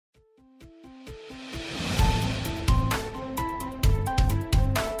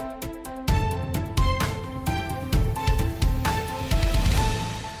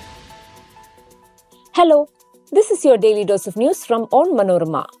Hello, this is your daily dose of news from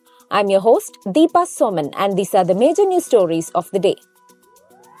Onmanorama. I'm your host Deepa Soman and these are the major news stories of the day.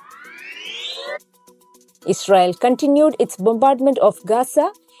 Israel continued its bombardment of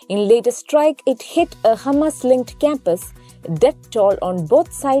Gaza. In latest strike, it hit a Hamas-linked campus. Death toll on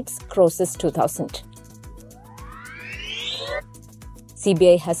both sides crosses 2,000.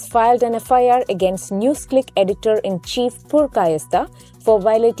 CBI has filed an FIR against NewsClick editor-in-chief Purkayastha for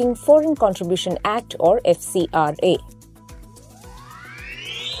violating Foreign Contribution Act or FCRA.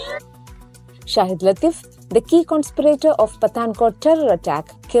 Shahid Latif, the key conspirator of Pathankot terror attack,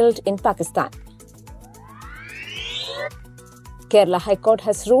 killed in Pakistan. Kerala High Court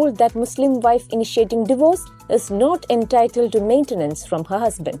has ruled that Muslim wife initiating divorce is not entitled to maintenance from her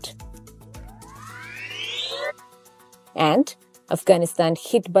husband. And Afghanistan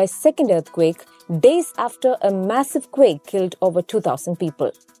hit by second earthquake days after a massive quake killed over 2,000 people.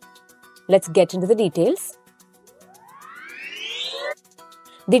 Let's get into the details.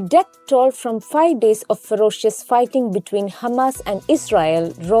 The death toll from 5 days of ferocious fighting between Hamas and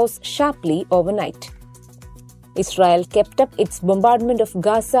Israel rose sharply overnight. Israel kept up its bombardment of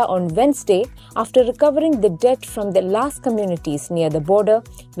Gaza on Wednesday after recovering the dead from the last communities near the border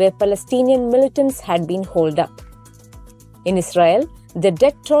where Palestinian militants had been holed up. In Israel, the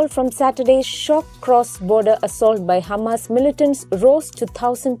death toll from Saturday's shock cross-border assault by Hamas militants rose to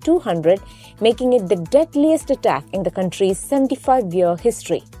 1,200, making it the deadliest attack in the country's 75-year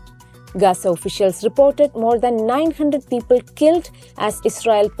history. Gaza officials reported more than 900 people killed as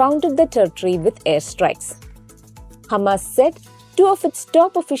Israel pounded the territory with airstrikes. Hamas said 2 of its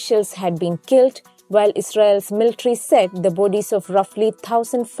top officials had been killed, while Israel's military said the bodies of roughly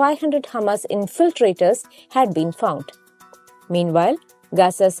 1,500 Hamas infiltrators had been found. Meanwhile,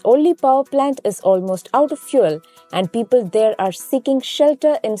 Gaza's only power plant is almost out of fuel and people there are seeking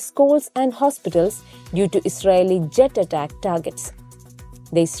shelter in schools and hospitals due to Israeli jet attack targets.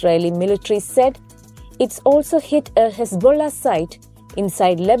 The Israeli military said it's also hit a Hezbollah site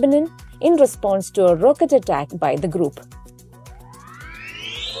inside Lebanon in response to a rocket attack by the group.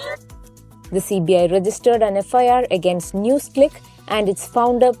 The CBI registered an FIR against NewsClick and its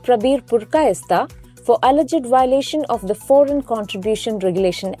founder Prabir Purkayastha for alleged violation of the Foreign Contribution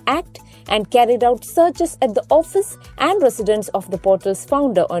Regulation Act and carried out searches at the office and residence of the portal's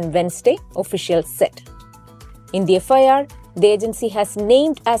founder on Wednesday, officials said. In the FIR, the agency has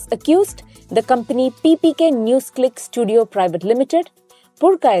named as accused the company PPK NewsClick Studio Private Limited,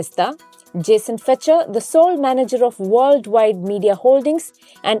 Purkayastha, Jason Fetcher, the sole manager of Worldwide Media Holdings,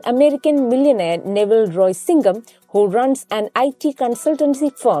 and American millionaire Neville Roy Singham, who runs an IT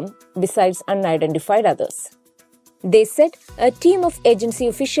consultancy firm, besides unidentified others. They said a team of agency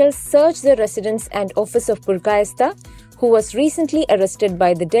officials searched the residence and office of Purkayastha, who was recently arrested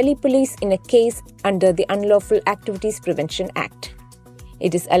by the Delhi police in a case under the Unlawful Activities Prevention Act.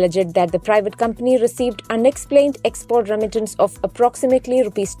 It is alleged that the private company received unexplained export remittance of approximately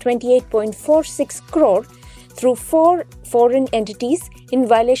Rs 28.46 crore through 4 foreign entities in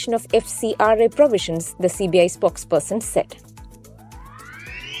violation of FCRA provisions, the CBI spokesperson said.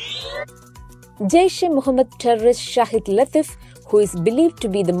 Jaish-e-Mohammed terrorist Shahid Latif, who is believed to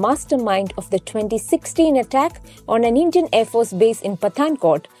be the mastermind of the 2016 attack on an Indian Air Force base in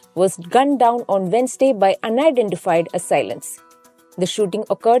Pathankot, was gunned down on Wednesday by unidentified assailants. The shooting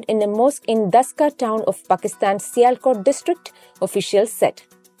occurred in a mosque in Daska town of Pakistan's Sialkot district, officials said.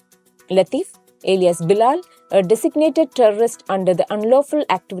 Latif, alias Bilal, a designated terrorist under the Unlawful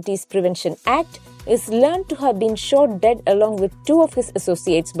Activities Prevention Act, is learned to have been shot dead along with 2 of his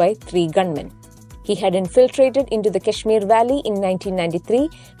associates by 3 gunmen. He had infiltrated into the Kashmir Valley in 1993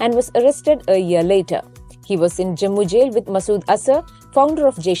 and was arrested a year later. He was in Jammu jail with Masood Azhar, founder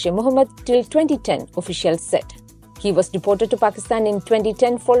of Jaish-e-Mohammed, till 2010, officials said. He was deported to Pakistan in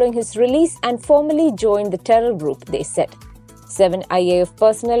 2010 following his release and formally joined the terror group, they said. 7 IAF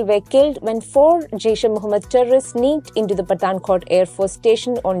personnel were killed when 4 Jaish-e-Mohammed terrorists sneaked into the Pathankot Air Force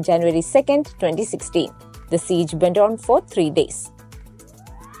Station on January 2, 2016. The siege went on for 3 days.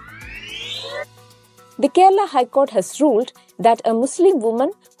 The Kerala High Court has ruled that a Muslim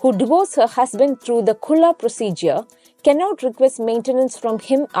woman who divorced her husband through the Khula procedure cannot request maintenance from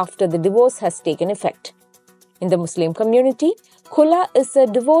him after the divorce has taken effect. In the Muslim community, Khula is a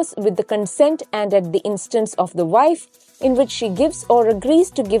divorce with the consent and at the instance of the wife, in which she gives or agrees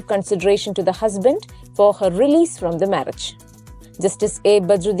to give consideration to the husband for her release from the marriage. Justice A.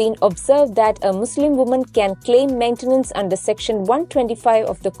 Badruddin observed that a Muslim woman can claim maintenance under Section 125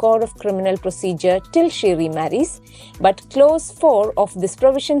 of the Code of Criminal Procedure till she remarries, but Clause 4 of this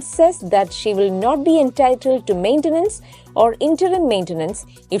provision says that she will not be entitled to maintenance or interim maintenance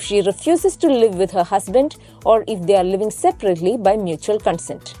if she refuses to live with her husband or if they are living separately by mutual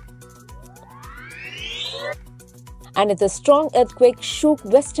consent. Another strong earthquake shook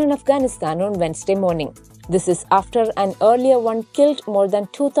western Afghanistan on Wednesday morning. This is after an earlier one killed more than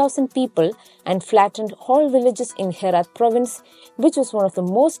 2,000 people and flattened whole villages in Herat province, which was one of the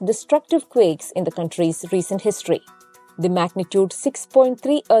most destructive quakes in the country's recent history. The magnitude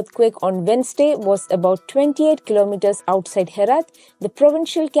 6.3 earthquake on Wednesday was about 28 kilometers outside Herat, the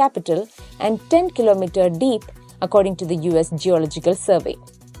provincial capital, and 10 kilometers deep, according to the US Geological Survey.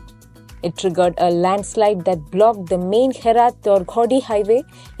 It triggered a landslide that blocked the main Herat-Torghodi highway,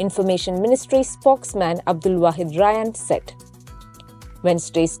 Information Ministry spokesman Abdul Wahid Ryan said.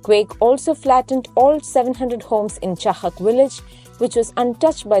 Wednesday's quake also flattened all 700 homes in Chahak village, which was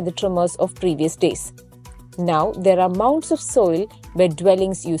untouched by the tremors of previous days. Now there are mounds of soil where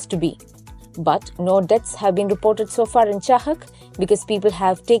dwellings used to be. But no deaths have been reported so far in Chahak because people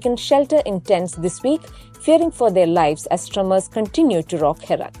have taken shelter in tents this week, fearing for their lives as tremors continue to rock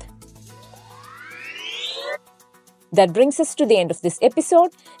Herat. That brings us to the end of this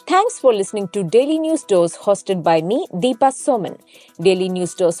episode. Thanks for listening to Daily News Dose, hosted by me, Deepa Soman. Daily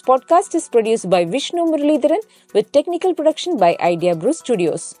News Dose podcast is produced by Vishnu Muralidharan with technical production by Idea Brew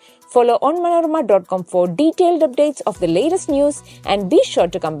Studios. Follow onmanorama.com for detailed updates of the latest news and be sure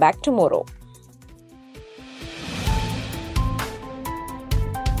to come back tomorrow.